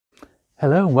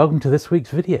Hello and welcome to this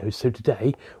week's video. So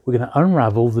today we're going to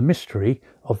unravel the mystery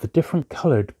of the different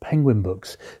coloured Penguin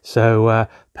books. So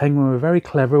Penguin were very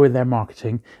clever with their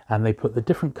marketing, and they put the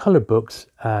different coloured books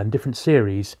and different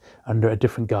series under a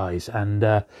different guise, and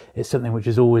it's something which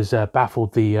has always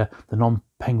baffled the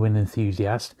non-Penguin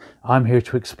enthusiast. I'm here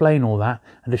to explain all that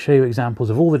and to show you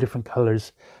examples of all the different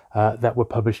colours that were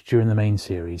published during the main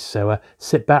series. So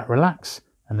sit back, relax,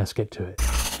 and let's get to it.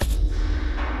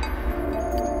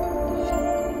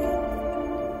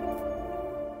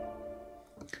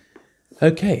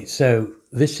 Okay, so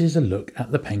this is a look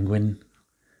at the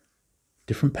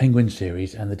different Penguin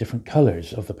series and the different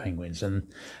colours of the Penguins.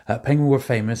 And Penguin were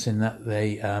famous in that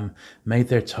they made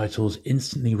their titles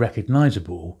instantly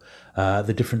recognisable,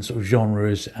 the different sort of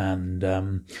genres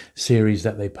and series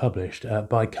that they published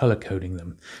by colour coding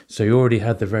them. So you already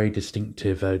had the very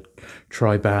distinctive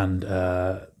tri-band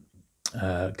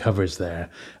covers there,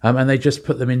 and they just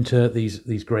put them into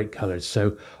these great colors.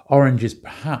 So orange is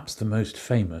perhaps the most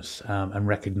famous and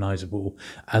recognizable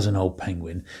as an old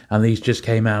penguin, and these just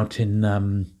came out in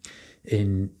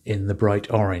the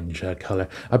bright orange color.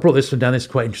 I brought this one down. This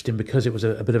is quite interesting because it was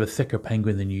a bit of a thicker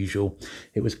penguin than usual.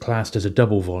 It was classed as a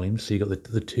double volume, so you got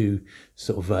the two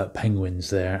sort of penguins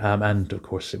there, and of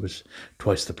course it was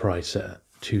twice the price at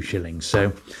 2 shillings.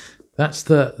 So that's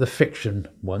the fiction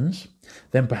ones.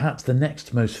 Then perhaps the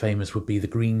next most famous would be the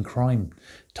green crime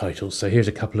titles. So here's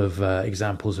a couple of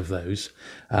examples of those.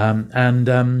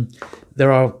 There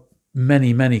are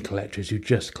many collectors who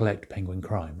just collect Penguin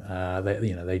crime.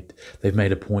 They've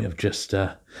made a point of just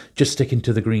sticking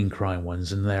to the green crime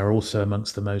ones, and they're also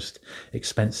amongst the most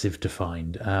expensive to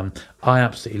find. I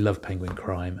absolutely love Penguin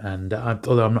crime, and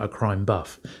although I'm not a crime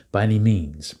buff by any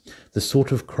means, the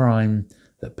sort of crime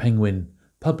that Penguin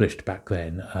published back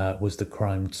then was the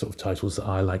crime sort of titles that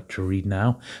I like to read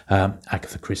now,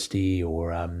 Agatha Christie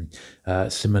or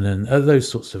Simonon, those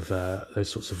sorts of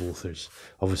authors.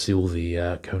 Obviously, all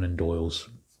the Conan Doyles.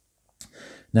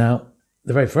 Now,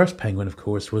 the very first Penguin, of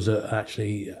course, was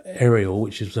actually Ariel,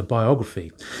 which is a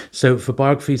biography. So for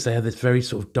biographies, they had this very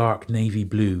sort of dark navy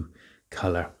blue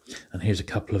colour, and here's a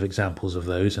couple of examples of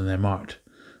those, and they're marked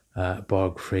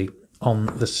biography on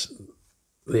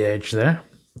the edge there.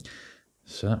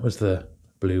 So that was the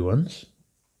blue ones.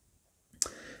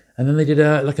 And then they did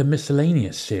like a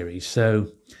miscellaneous series.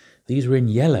 So these were in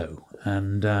yellow.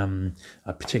 And I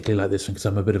particularly like this one because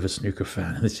I'm a bit of a snooker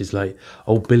fan. This is like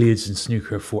old billiards and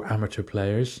snooker for amateur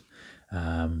players.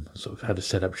 Sort of how to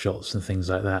set up shots and things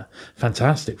like that.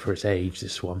 Fantastic for its age,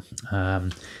 this one.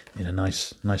 In a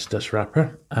nice dust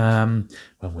wrapper.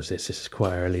 When was this? This is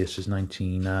quite early. This is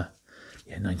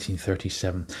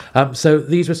 1937. So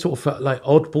these were sort of like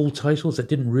oddball titles that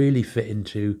didn't really fit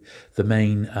into the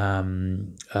main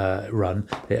run.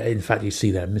 In fact, you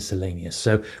see they're miscellaneous.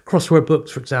 So crossword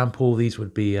books, for example, these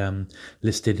would be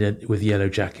listed with yellow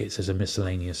jackets as a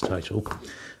miscellaneous title.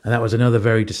 And that was another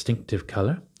very distinctive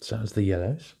colour. So that was the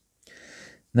yellows.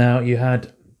 Now you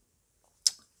had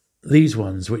these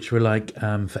ones, which were like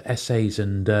for essays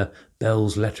and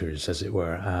Bell's letters, as it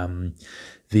were.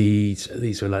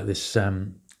 These were like this. I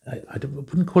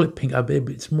wouldn't call it pink.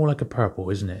 It's more like a purple,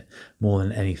 isn't it? More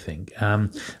than anything.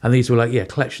 And these were like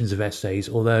collections of essays.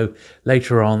 Although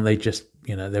later on they just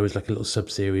there was like a little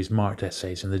sub-series marked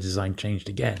essays, and the design changed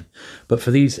again. But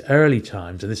for these early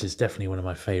times, and this is definitely one of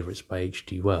my favourites by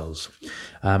H.G. Wells,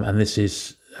 and this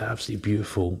is absolutely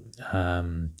beautiful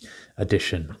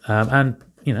edition. And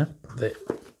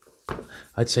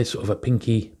I'd say sort of a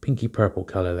pinky purple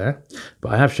colour there,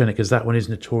 but I have shown it because that one is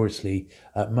notoriously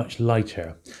much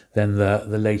lighter than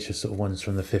the later sort of ones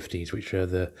from the 50s, which are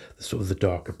the sort of the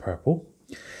darker purple.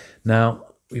 Now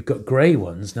we've got grey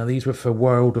ones. Now these were for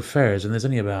world affairs, and there's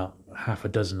only about half a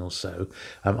dozen or so.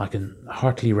 I can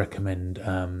heartily recommend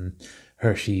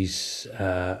Hershey's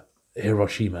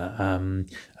Hiroshima.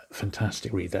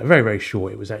 Fantastic read. That very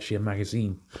short. It was actually a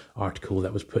magazine article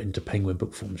that was put into Penguin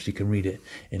book form, so you can read it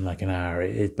in like an hour.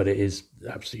 But it is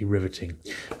absolutely riveting.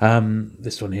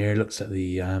 This one here looks at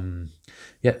the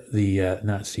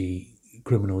Nazi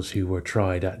criminals who were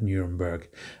tried at Nuremberg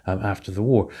after the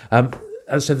war. As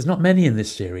I said, there's not many in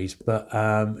this series, but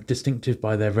distinctive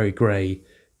by their very grey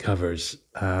covers,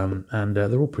 and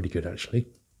they're all pretty good actually.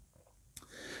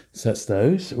 So that's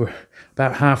those. We're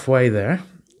about halfway there.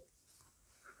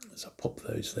 I'll pop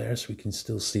those there so we can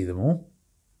still see them all.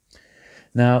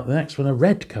 Now, the next one are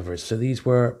red covers. So these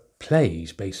were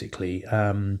plays, basically.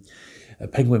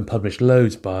 Penguin published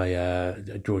loads by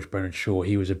George Bernard Shaw.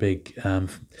 He was a big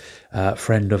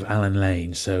friend of Alan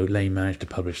Lane, so Lane managed to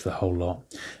publish the whole lot.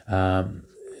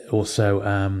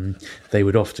 also, they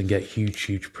would often get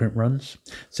huge print runs.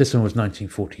 So this one was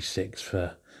 1946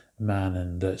 for Man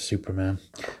and Superman,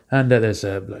 and there's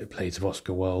like plays of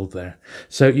Oscar Wilde there.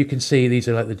 So you can see these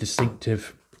are like the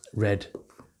distinctive red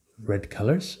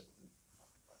colours.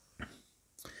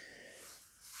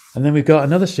 And then we've got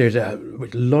another series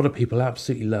which a lot of people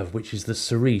absolutely love, which is the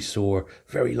cerise, or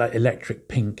very like electric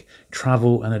pink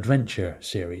travel and adventure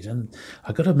series. And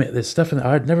I got to admit, there's stuff in there.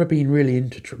 I'd never been really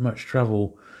into much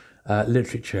travel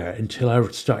literature until I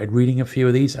started reading a few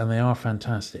of these, and they are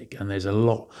fantastic. And there's a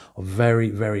lot of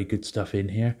very good stuff in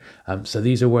here. So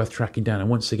these are worth tracking down. And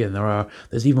once again,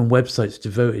 there's even websites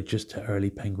devoted just to early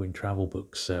Penguin travel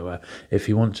books. So if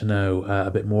you want to know a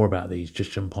bit more about these,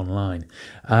 just jump online.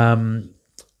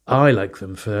 I like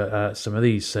them for some of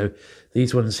these. So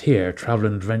these ones here, Travel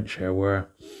and Adventure, were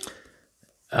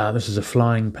this is a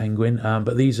flying penguin,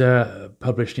 but these are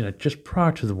published, just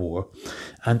prior to the war.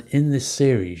 And in this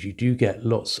series, you do get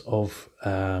lots of,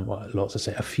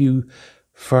 a few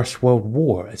First World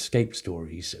War escape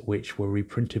stories, which were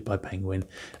reprinted by Penguin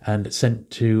and sent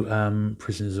to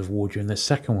prisoners of war during the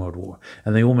Second World War.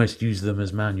 And they almost use them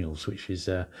as manuals, which is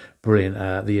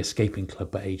brilliant. The Escaping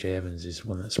Club by A.J. Evans is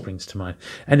one that springs to mind.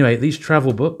 Anyway, these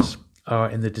travel books are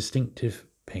in the distinctive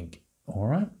pink. All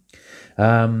right.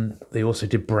 They also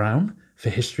did brown for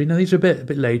history. Now, these are a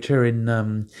bit later in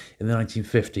the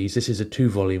 1950s. This is a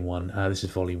 2-volume one. This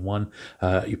is volume 1.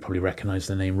 You probably recognise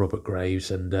the name Robert Graves,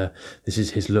 and this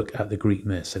is his look at the Greek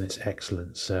myths, and it's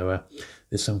excellent. So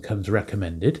this one comes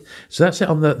recommended. So that's it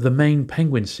on the main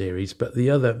Penguin series. But the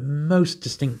other most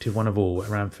distinctive one of all,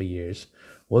 around for years,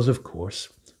 was of course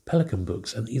Pelican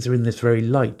books, and these are in this very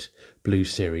light blue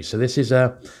series. So this is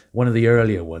one of the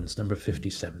earlier ones, number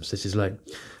 57. So this is like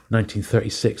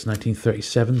 1936,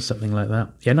 1937, something like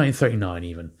that. Yeah, 1939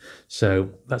 even. So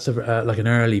that's like an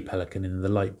early Pelican in the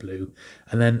light blue.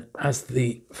 And then as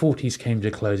the 40s came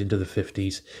to close into the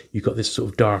 50s, you've got this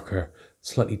sort of darker,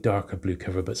 slightly darker blue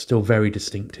cover, but still very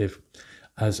distinctive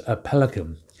as a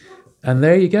Pelican. And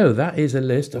there you go. That is a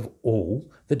list of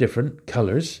all the different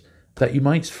colours that you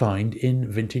might find in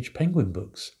vintage Penguin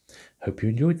books. Hope you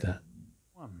enjoyed that.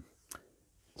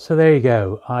 So there you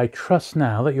go. I trust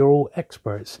now that you're all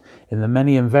experts in the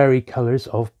many and varied colours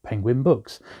of Penguin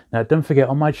books. Now, don't forget,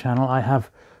 on my channel I have,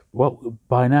 well,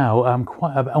 by now,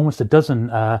 almost a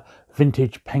dozen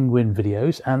vintage Penguin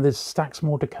videos, and there's stacks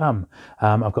more to come.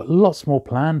 I've got lots more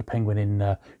planned. Penguin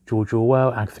in George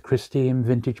Orwell, Agatha Christie in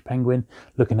vintage Penguin,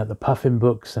 looking at the Puffin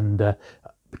books, and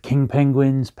King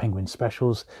Penguins, Penguin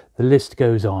specials, the list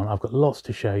goes on. I've got lots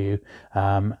to show you,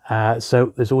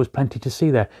 so there's always plenty to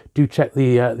see there. Do check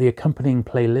the accompanying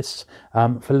playlists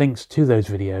for links to those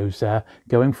videos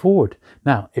going forward.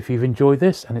 Now, if you've enjoyed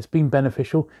this and it's been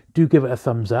beneficial, do give it a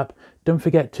thumbs up. Don't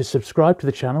forget to subscribe to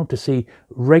the channel to see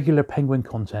regular Penguin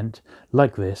content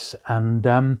like this,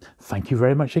 and thank you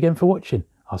very much again for watching.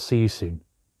 I'll see you soon.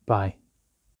 Bye.